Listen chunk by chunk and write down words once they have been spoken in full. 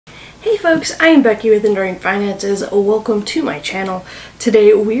folks, I am Becky with Enduring Finances. Welcome to my channel.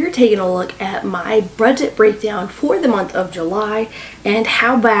 Today we are taking a look at my budget breakdown for the month of July and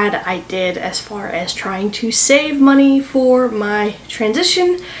how bad I did as far as trying to save money for my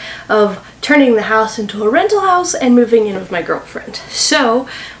transition of turning the house into a rental house and moving in with my girlfriend. So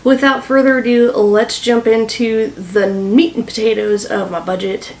without further ado, let's jump into the meat and potatoes of my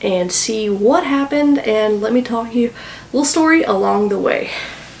budget and see what happened, and let me tell you a little story along the way.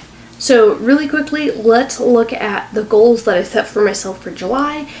 So really quickly, let's look at the goals that I set for myself for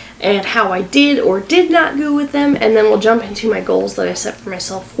July and how I did or did not go with them, and then we'll jump into my goals that I set for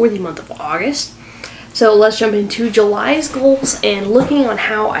myself for the month of August. So let's jump into July's goals and looking on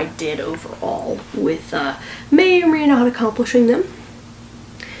how I did overall with may or may not accomplishing them.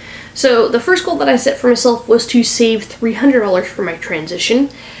 So the first goal that I set for myself was to save $300 for my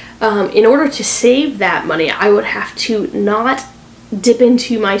transition. In order to save that money, I would have to not dip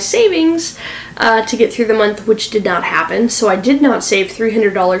into my savings to get through the month, which did not happen. So I did not save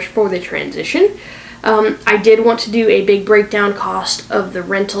 $300 for the transition. I did want to do a big breakdown cost of the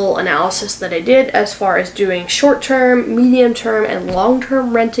rental analysis that I did as far as doing short-term, medium-term, and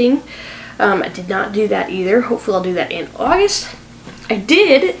long-term renting. I did not do that either. Hopefully I'll do that in August. I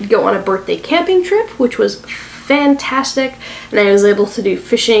did go on a birthday camping trip, which was fantastic, and I was able to do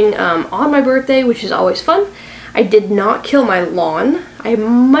fishing on my birthday, which is always fun. I did not kill my lawn. I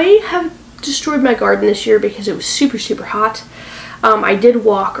might have destroyed my garden this year because it was super hot. I did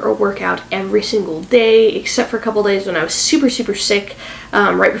walk or work out every single day except for a couple days when I was super sick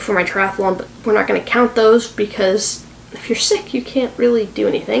right before my triathlon, but we're not going to count those because if you're sick you can't really do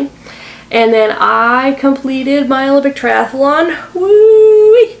anything. And then I completed my Olympic triathlon.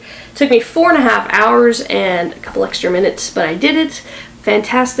 Woo! Took me 4.5 hours and a couple extra minutes, but I did it.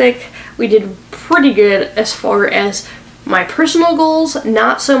 Fantastic. We did pretty good as far as my personal goals,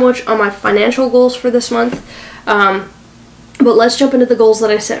 not so much on my financial goals for this month. But let's jump into the goals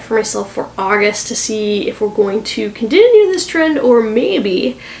that I set for myself for August to see if we're going to continue this trend or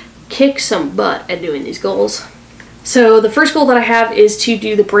maybe kick some butt at doing these goals. So the first goal that I have is to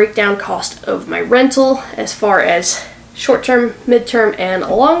do the breakdown cost of my rental as far as short-term, mid-term, and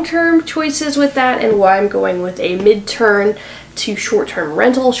long-term choices with that, and why I'm going with a mid-term to short-term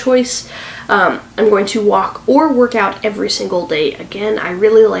rental choice. I'm going to walk or work out every single day. Again, I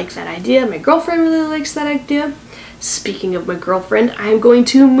really like that idea. My girlfriend really likes that idea. Speaking of my girlfriend, I'm going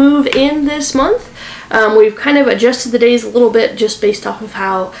to move in this month. We've kind of adjusted the days a little bit just based off of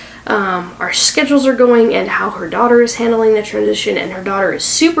how our schedules are going and how her daughter is handling the transition, and her daughter is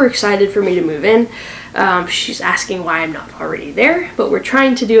super excited for me to move in. She's asking why I'm not already there, but we're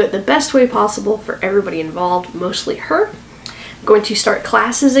trying to do it the best way possible for everybody involved, mostly her. I'm going to start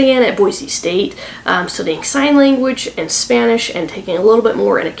classes again at Boise State, studying sign language and Spanish and taking a little bit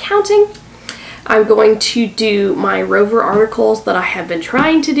more in accounting. I'm going to do my Rover articles that I have been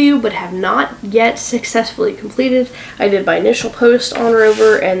trying to do but have not yet successfully completed. I did my initial post on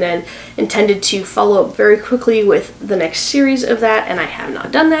Rover and then intended to follow up very quickly with the next series of that, and I have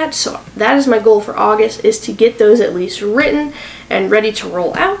not done that. So that is my goal for August, is to get those at least written and ready to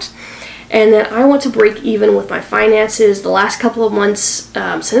roll out. And then I want to break even with my finances. The last couple of months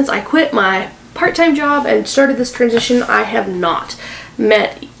since I quit my part-time job and started this transition, I have not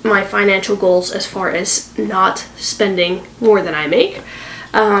met my financial goals as far as not spending more than I make.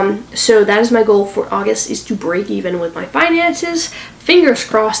 So that is my goal for August, is to break even with my finances. Fingers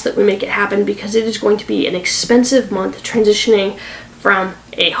crossed that we make it happen, because it is going to be an expensive month transitioning from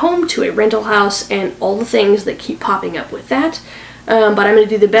a home to a rental house and all the things that keep popping up with that. But I'm going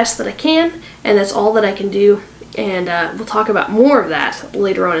to do the best that I can, and that's all that I can do. And we'll talk about more of that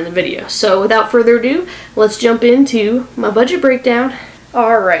later on in the video. So without further ado, let's jump into my budget breakdown.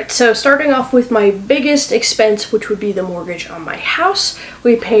 Alright, so starting off with my biggest expense, which would be the mortgage on my house.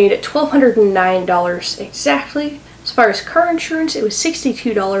 We paid $1,209 exactly. As far as car insurance, it was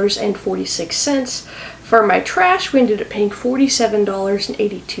 $62.46. For my trash, we ended up paying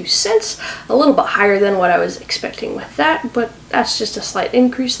 $47.82, a little bit higher than what I was expecting with that, but that's just a slight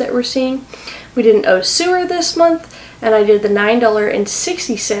increase that we're seeing. We didn't owe sewer this month, and I did the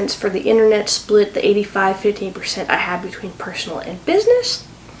 $9.60 for the internet split, the 85-15% I had between personal and business.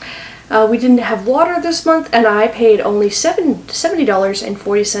 We didn't have water this month, and I paid only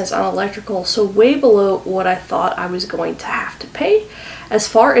 $70.40 on electrical, so way below what I thought I was going to have to pay. As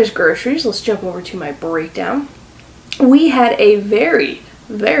far as groceries, let's jump over to my breakdown. We had a very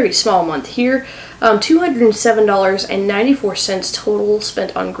small month here. $207.94 total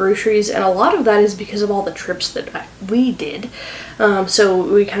spent on groceries, and a lot of that is because of all the trips that we did.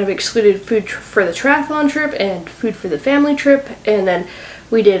 So we kind of excluded food for the triathlon trip and food for the family trip, and then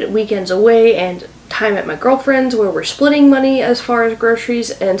We did weekends away and time at my girlfriend's where we're splitting money as far as groceries,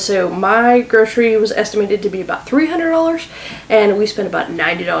 and so my grocery was estimated to be about $300 and we spent about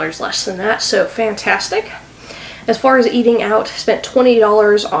 $90 less than that, so fantastic. As far as eating out, spent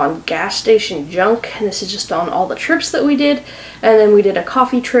 $20 on gas station junk, and this is just on all the trips that we did. And then we did a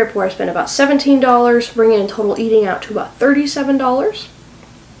coffee trip where I spent about $17, bringing in total eating out to about $37.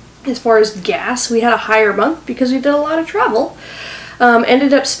 As far as gas, we had a higher month because we did a lot of travel.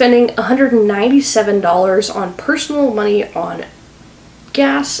 Ended up spending $197 on personal money on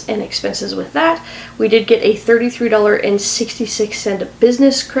gas and expenses with that. We did get a $33.66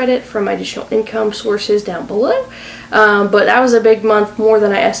 business credit from my additional income sources down below, but that was a big month, more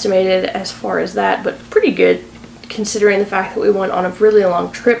than I estimated as far as that, but pretty good considering the fact that we went on a really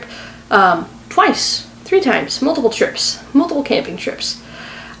long trip, three times, multiple trips, multiple camping trips.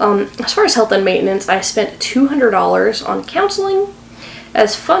 As far as health and maintenance, I spent $200 on counseling.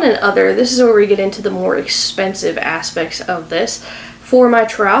 As fun and other, this is where we get into the more expensive aspects of this. For my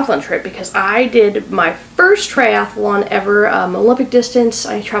triathlon trip, because I did my first triathlon ever, Olympic distance.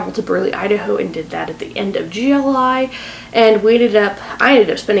 I traveled to Burley, Idaho and did that at the end of July, and I ended up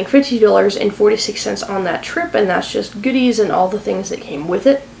spending $50.46 on that trip, and that's just goodies and all the things that came with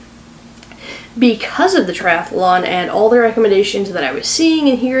it. Because of the triathlon and all the recommendations that I was seeing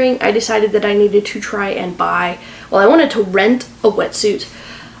and hearing, I decided that I needed to try and I wanted to rent a wetsuit.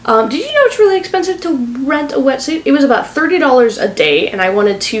 Did you know it's really expensive to rent a wetsuit? It was about $30 a day, and I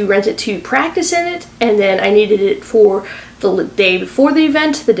wanted to rent it to practice in it, and then I needed it for the day before the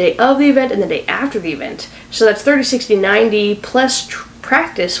event, the day of the event, and the day after the event. So that's 30, 60, 90 plus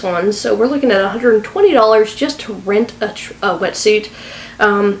practice ones, so we're looking at $120 just to rent a wetsuit.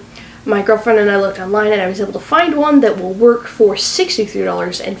 My girlfriend and I looked online and I was able to find one that will work for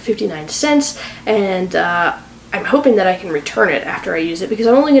 $63.59, and I'm hoping that I can return it after I use it because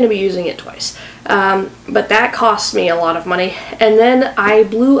I'm only going to be using it twice. But that cost me a lot of money. And then I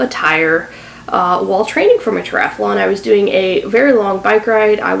blew a tire while training for my triathlon. I was doing a very long bike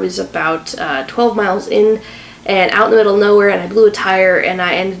ride. I was about 12 miles in and out in the middle of nowhere, and I blew a tire, and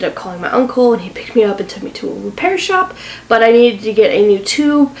I ended up calling my uncle, and he picked me up and took me to a repair shop. But I needed to get a new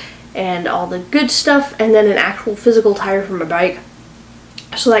tube and all the good stuff, and then an actual physical tire for my bike.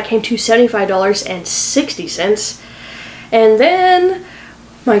 So that came to $75.60. And then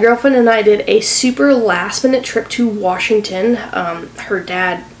my girlfriend and I did a super last minute trip to Washington. Her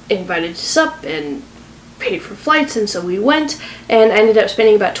dad invited us up and paid for flights, and so we went, and I ended up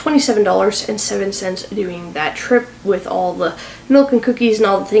spending about $27.07 doing that trip with all the milk and cookies and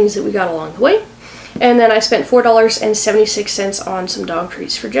all the things that we got along the way. And then I spent $4.76 on some dog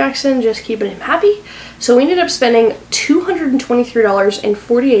treats for Jackson, just keeping him happy. So we ended up spending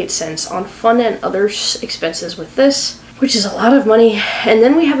 $223.48 on fun and other expenses with this, which is a lot of money. And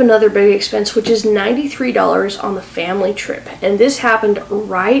then we have another big expense, which is $93 on the family trip. And this happened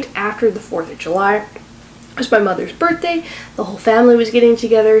right after the 4th of July. It was my mother's birthday. The whole family was getting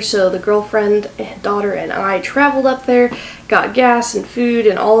together, so the girlfriend and daughter and I traveled up there, got gas and food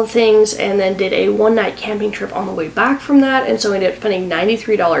and all the things, and then did a one-night camping trip on the way back from that, and so I ended up spending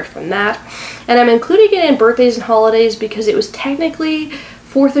 $93 from that. And I'm including it in birthdays and holidays because it was technically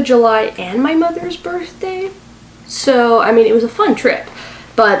 4th of July and my mother's birthday. So, I mean, it was a fun trip,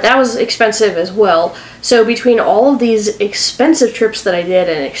 but that was expensive as well. So between all of these expensive trips that I did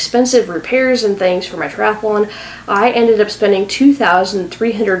and expensive repairs and things for my triathlon, I ended up spending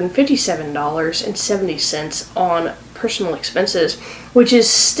 $2,357.70 on personal expenses, which is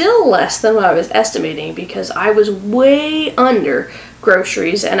still less than what I was estimating because I was way under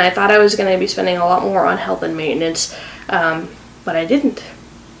groceries and I thought I was going to be spending a lot more on health and maintenance, but I didn't.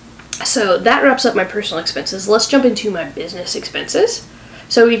 So that wraps up my personal expenses. Let's jump into my business expenses.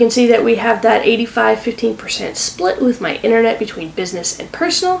 So you can see that we have that 85-15% split with my internet between business and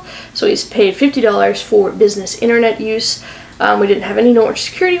personal. So we paid $50 for business internet use. We didn't have any Norton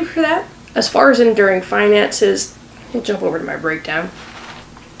security for that. As far as enduring finances, we'll jump over to my breakdown.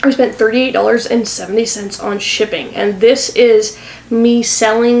 I spent $38.70 on shipping, and this is me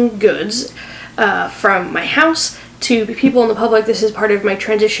selling goods from my house to people in the public. This is part of my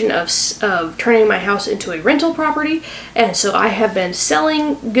transition of turning my house into a rental property, and so I have been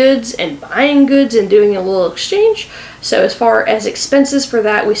selling goods and buying goods and doing a little exchange. So as far as expenses for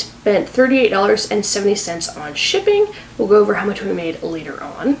that, we spent $38.70 on shipping. We'll go over how much we made later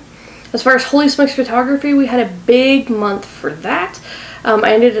on. As far as Holy Smokes photography, we had a big month for that.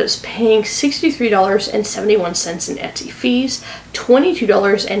 I ended up paying $63.71 in Etsy fees,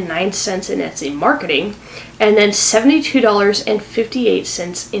 $22.09 in Etsy marketing, and then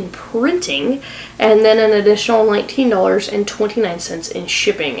 $72.58 in printing, and then an additional $19.29 in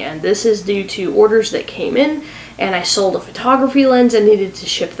shipping. And this is due to orders that came in, and I sold a photography lens and needed to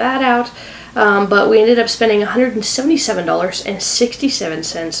ship that out. But we ended up spending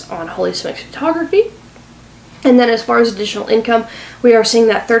 $177.67 on Holy Smokes Photography. And then as far as additional income, we are seeing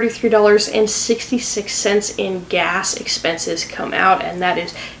that $33.66 in gas expenses come out, and that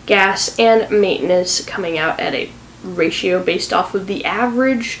is gas and maintenance coming out at a ratio based off of the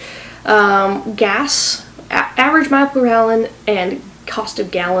average average mile per gallon and cost of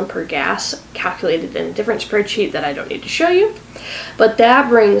gallon per gas, calculated in a different spreadsheet that I don't need to show you. But that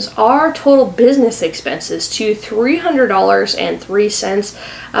brings our total business expenses to $300.03,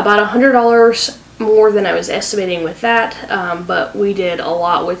 about $100 more than I was estimating with that, but we did a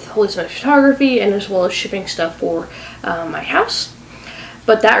lot with Holy Smokes Photography and as well as shipping stuff for my house.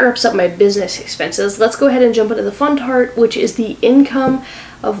 But that wraps up my business expenses. Let's go ahead and jump into the fun part, which is the income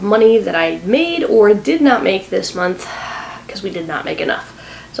of money that I made or did not make this month, because we did not make enough.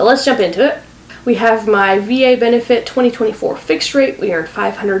 So let's jump into it. We have my VA benefit 2024 fixed rate. We earned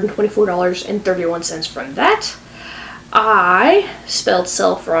 $524.31 from that. I spelled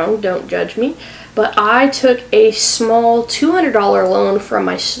self wrong, don't judge me, but I took a small $200 loan from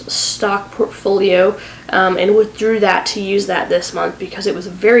my stock portfolio and withdrew that to use that this month because it was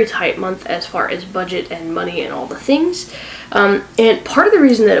a very tight month as far as budget and money and all the things. And part of the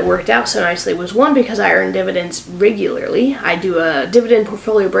reason that it worked out so nicely was, one, because I earn dividends regularly. I do a dividend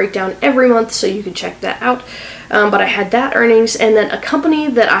portfolio breakdown every month, so you can check that out. But I had that earnings, and then a company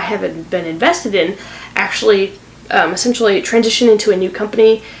that I haven't been invested in actually essentially transitioned into a new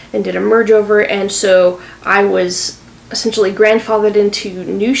company and did a merge over, and so I was essentially grandfathered into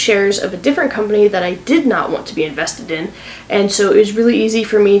new shares of a different company that I did not want to be invested in, and so it was really easy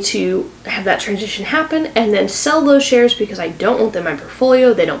for me to have that transition happen and then sell those shares because I don't want them in my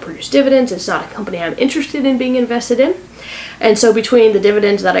portfolio. They don't produce dividends. It's not a company I'm interested in being invested in. And so between the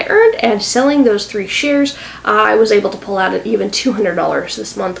dividends that I earned and selling those 3 shares, I was able to pull out an even $200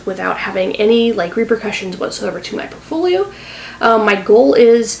 this month without having any repercussions whatsoever to my portfolio. My goal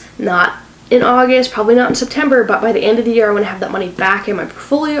is not in August, probably not in September, but by the end of the year I want to have that money back in my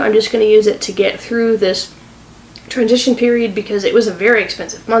portfolio. I'm just going to use it to get through this transition period because it was a very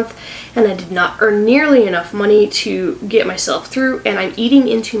expensive month and I did not earn nearly enough money to get myself through, and I'm eating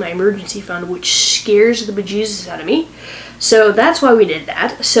into my emergency fund, which scares the bejesus out of me. So that's why we did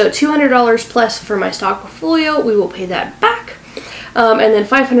that. So $200 plus for my stock portfolio, we will pay that back. And then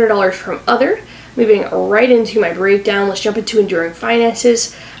 $500 from other. Moving right into my breakdown, let's jump into Enduring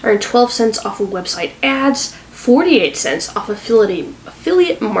Finances. I earned 12 cents off of website ads, 48 cents off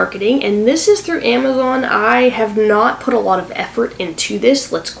affiliate marketing, and this is through Amazon. I have not put a lot of effort into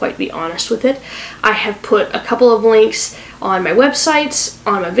this, let's quite be honest with it. I have put a couple of links on my websites,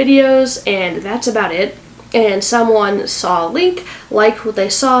 on my videos, and that's about it. And someone saw a link, liked what they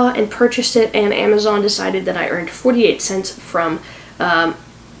saw, and purchased it, and Amazon decided that I earned 48 cents from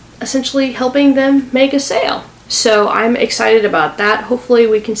essentially helping them make a sale. So I'm excited about that. Hopefully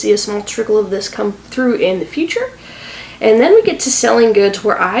we can see a small trickle of this come through in the future. And then we get to selling goods,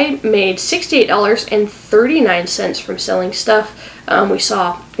 where I made $68.39 from selling stuff. We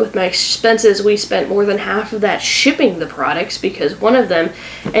saw with my expenses, we spent more than half of that shipping the products because one of them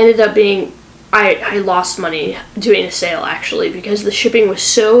ended up being, I lost money doing a sale actually because the shipping was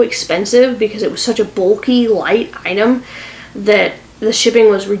so expensive because it was such a bulky, light item that the shipping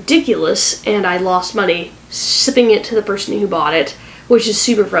was ridiculous, and I lost money shipping it to the person who bought it, which is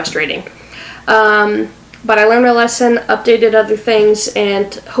super frustrating. But I learned my lesson, updated other things,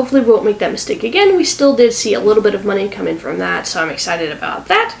 and hopefully we won't make that mistake again. We still did see a little bit of money come in from that, so I'm excited about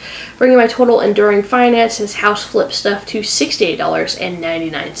that. Bringing my total Enduring Finances house flip stuff to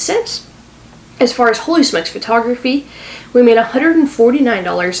 $68.99. As far as Holy Smokes Photography, we made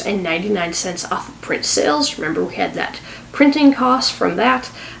 $149.99 off of print sales. Remember, we had that printing cost from that.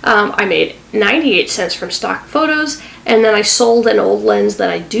 I made 98 cents from stock photos, and then I sold an old lens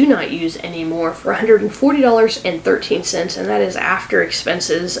that I do not use anymore for $140.13, and that is after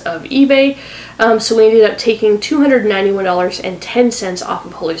expenses of eBay. So we ended up taking $291.10 off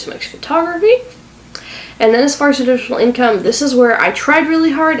of Holy Smokes Photography. And then as far as additional income, this is where I tried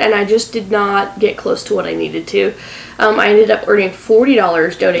really hard and I just did not get close to what I needed to. I ended up earning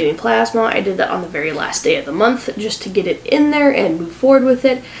 $40 donating plasma. I did that on the very last day of the month just to get it in there and move forward with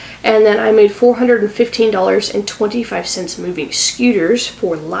it. And then I made $415.25 moving scooters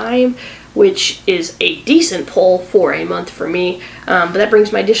for Lime, which is a decent pull for a month for me. But that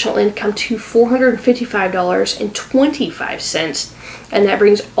brings my additional income to $455.25. And that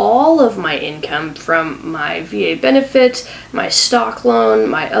brings all of my income from my VA benefit, my stock loan,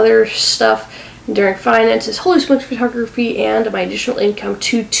 my other stuff during finances, Holy Smokes Photography, and my additional income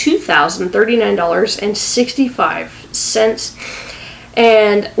to $2,039.65.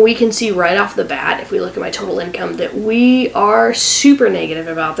 And we can see right off the bat, if we look at my total income, that we are super negative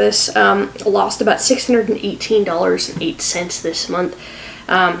about this. Lost about $618.08 this month.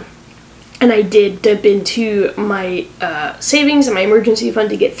 And I did dip into my savings and my emergency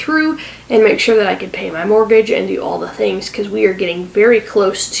fund to get through and make sure that I could pay my mortgage and do all the things, because we are getting very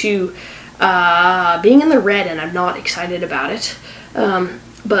close to being in the red, and I'm not excited about it.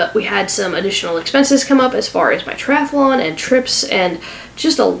 But we had some additional expenses come up as far as my triathlon and trips and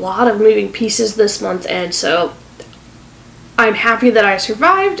just a lot of moving pieces this month, and so I'm happy that I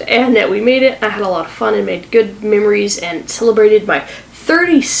survived and that we made it. I had a lot of fun and made good memories and celebrated my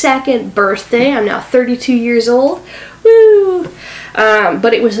 32nd birthday. I'm now 32 years old. Woo!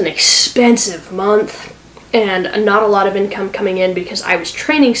 But it was an expensive month and not a lot of income coming in because I was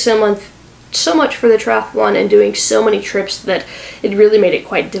training so much for the triathlon and doing so many trips that it really made it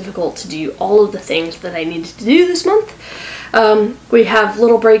quite difficult to do all of the things that I needed to do this month. We have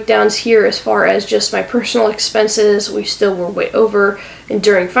little breakdowns here as far as just my personal expenses. We still were way over. And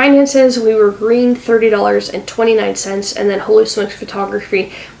during finances, we were green $30.29, and then Holy Smokes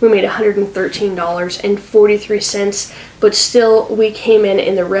Photography, we made $113.43, but still we came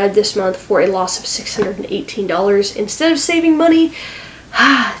in the red this month for a loss of $618. Instead of saving money,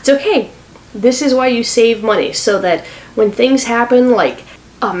 it's okay. This is why you save money, so that when things happen like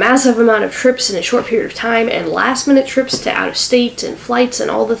a massive amount of trips in a short period of time and last minute trips to out of state and flights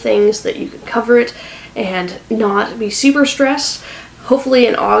and all the things, that you can cover it and not be super stressed. Hopefully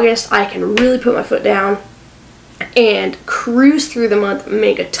in August I can really put my foot down and cruise through the month,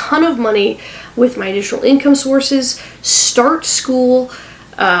 make a ton of money with my additional income sources, start school,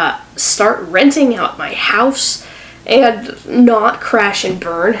 start renting out my house, and not crash and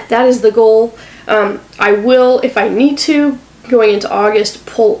burn. That is the goal. I will, if I need to, going into August,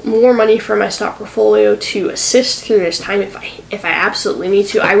 pull more money from my stock portfolio to assist through this time if I absolutely need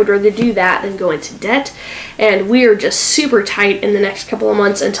to. I would rather do that than go into debt. And we are just super tight in the next couple of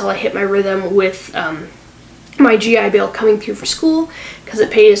months until I hit my rhythm with my GI Bill coming through for school, because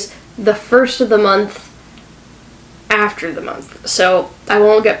it pays the first of the month after the month. So I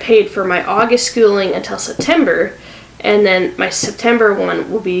won't get paid for my August schooling until September, and then my September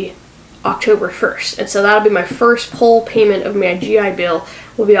one will be October 1st. And so that'll be my first full payment of my GI Bill,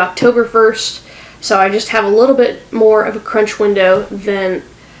 will be October 1st. So I just have a little bit more of a crunch window than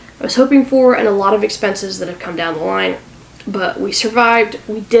I was hoping for, and a lot of expenses that have come down the line. But we survived,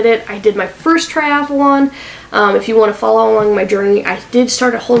 we did it. I did my first triathlon. If you want to follow along my journey, I did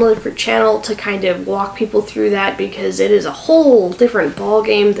start a whole other channel to kind of walk people through that, because it is a whole different ball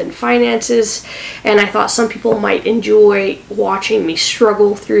game than finances, and I thought some people might enjoy watching me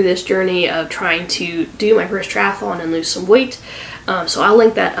struggle through this journey of trying to do my first triathlon and lose some weight. So I'll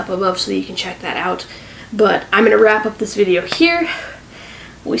link that up above so that you can check that out. But I'm going to wrap up this video here.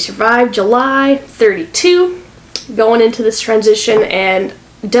 We survived July 32. Going into this transition and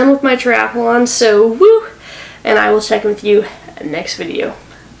done with my triathlon, so woo! And I will check in with you next video.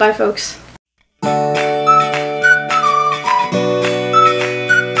 Bye, folks.